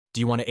Do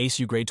you want to ace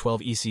your Grade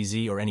 12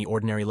 ECZ or any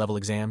ordinary level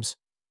exams?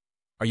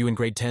 Are you in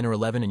grade 10 or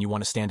 11 and you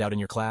want to stand out in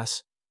your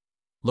class?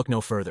 Look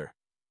no further.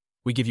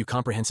 We give you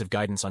comprehensive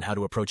guidance on how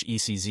to approach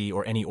ECZ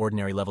or any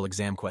ordinary level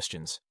exam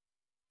questions.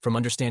 From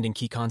understanding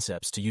key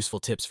concepts to useful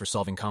tips for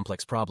solving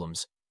complex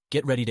problems,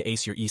 get ready to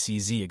ace your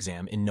ECZ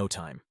exam in no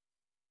time.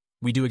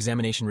 We do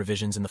examination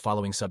revisions in the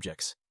following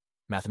subjects: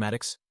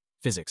 mathematics,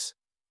 physics,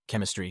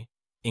 chemistry,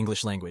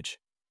 English language,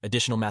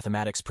 additional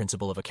mathematics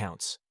principle of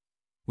accounts.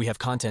 We have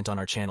content on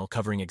our channel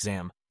covering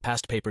exam,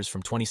 past papers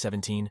from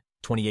 2017,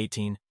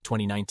 2018,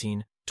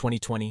 2019,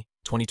 2020,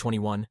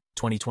 2021,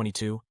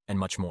 2022, and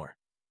much more.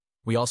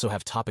 We also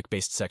have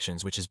topic-based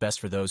sections, which is best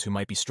for those who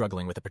might be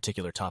struggling with a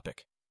particular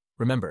topic.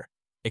 Remember,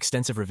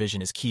 extensive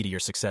revision is key to your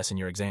success in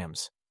your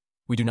exams.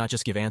 We do not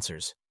just give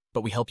answers,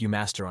 but we help you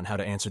master on how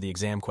to answer the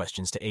exam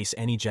questions to ace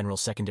any general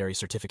secondary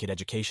certificate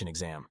education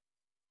exam.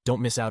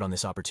 Don't miss out on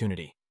this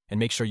opportunity, and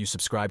make sure you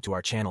subscribe to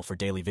our channel for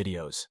daily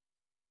videos.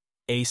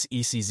 Ace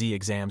ECZ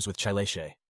exams with Chileshe.